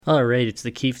All right, it's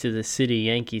the Keefe to the City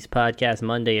Yankees podcast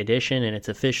Monday edition, and it's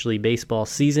officially baseball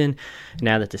season.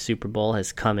 Now that the Super Bowl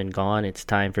has come and gone, it's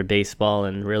time for baseball,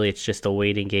 and really it's just a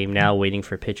waiting game now, waiting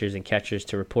for pitchers and catchers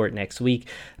to report next week,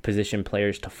 position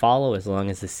players to follow as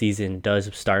long as the season does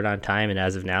start on time, and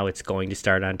as of now, it's going to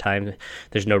start on time.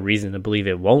 There's no reason to believe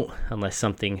it won't unless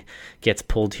something gets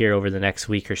pulled here over the next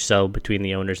week or so between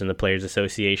the owners and the Players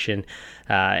Association,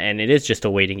 and it is just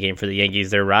a waiting game for the Yankees.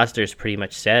 Their roster is pretty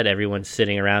much set. Everyone's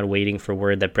sitting around waiting for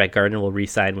word that Brett Gardner will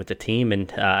re-sign with the team,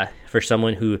 and for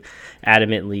someone who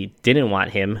adamantly didn't want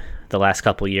him the last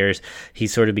couple of years,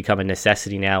 he's sort of become a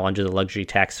necessity now under the luxury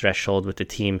tax threshold, with the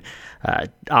team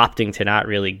opting to not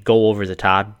really go over the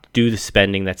top, do the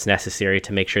spending that's necessary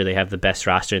to make sure they have the best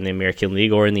roster in the American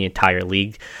League or in the entire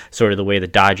league, sort of the way the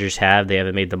Dodgers have. They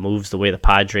haven't made the moves the way the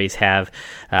Padres have,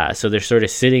 so they're sort of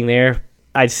sitting there.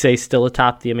 I'd say still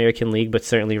atop the American League, but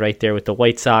certainly right there with the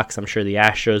White Sox. I'm sure the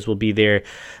Astros will be there.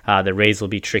 The Rays will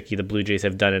be tricky. The Blue Jays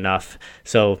have done enough.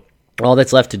 So all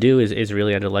that's left to do is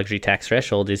really under luxury tax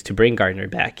threshold is to bring Gardner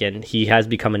back. And he has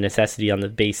become a necessity on the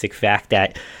basic fact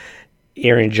that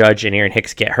Aaron Judge and Aaron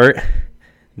Hicks get hurt.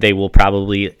 They will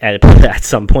probably at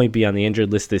some point be on the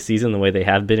injured list this season, the way they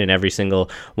have been in every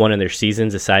single one of their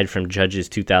seasons, aside from Judge's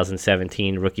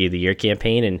 2017 Rookie of the Year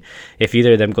campaign. And if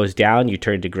either of them goes down, you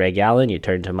turn to Greg Allen, you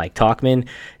turn to Mike Tauchman,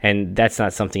 and that's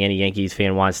not something any Yankees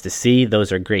fan wants to see.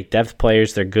 Those are great depth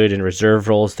players. They're good in reserve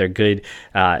roles. They're good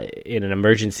in an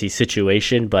emergency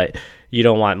situation, but you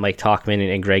don't want Mike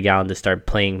Tauchman and Greg Allen to start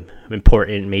playing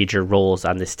important major roles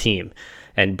on this team.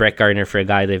 And Brett Gardner, for a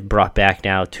guy they've brought back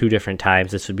now 2 different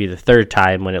times, this would be the 3rd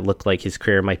time when it looked like his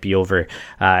career might be over.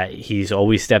 He's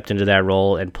always stepped into that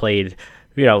role and played,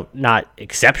 not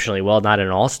exceptionally well, not at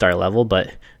an all-star level,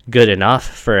 but good enough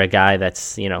for a guy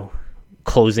that's,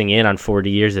 closing in on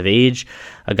 40 years of age,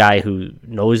 a guy who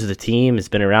knows the team, has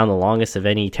been around the longest of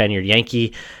any tenured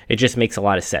Yankee. It just makes a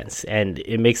lot of sense. And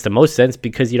it makes the most sense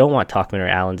because you don't want Tauchman or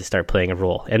Allen to start playing a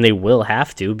role. And they will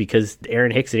have to because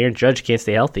Aaron Hicks and Aaron Judge can't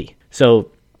stay healthy.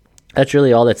 So that's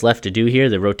really all that's left to do here.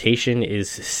 The rotation is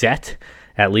set,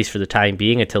 at least for the time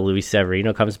being, until Luis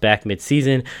Severino comes back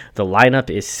midseason. The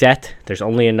lineup is set. There's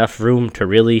only enough room to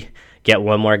really get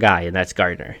one more guy, and that's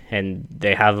Gardner. And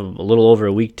they have a little over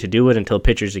a week to do it until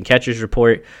pitchers and catchers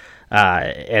report,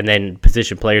 and then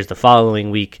position players the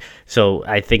following week. So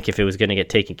I think if it was going to get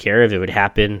taken care of, it would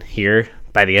happen here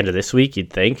by the end of this week, you'd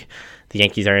think. The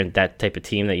Yankees aren't that type of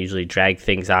team that usually drag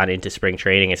things on into spring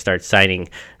training and start signing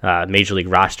major league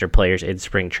roster players in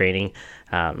spring training.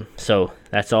 So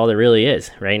that's all there really is.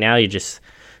 Right now, you just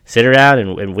sit around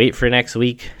and wait for next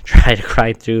week, try to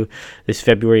grind through this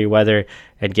February weather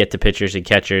and get to pitchers and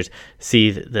catchers,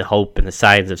 see the hope and the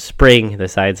signs of spring, the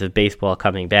signs of baseball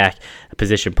coming back,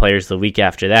 position players the week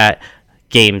after that,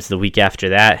 games the week after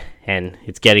that, and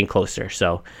it's getting closer.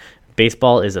 So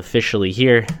baseball is officially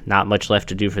here. Not much left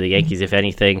to do for the Yankees, if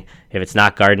anything. If it's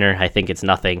not Gardner, I think it's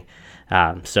nothing.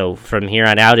 So from here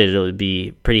on out, it'll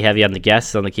be pretty heavy on the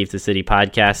guests on the Keefe to the City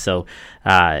podcast. So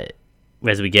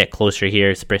as we get closer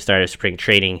here, start of spring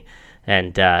training,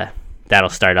 and that'll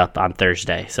start up on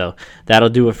Thursday. So that'll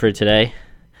do it for today.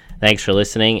 Thanks for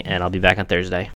listening, and I'll be back on Thursday.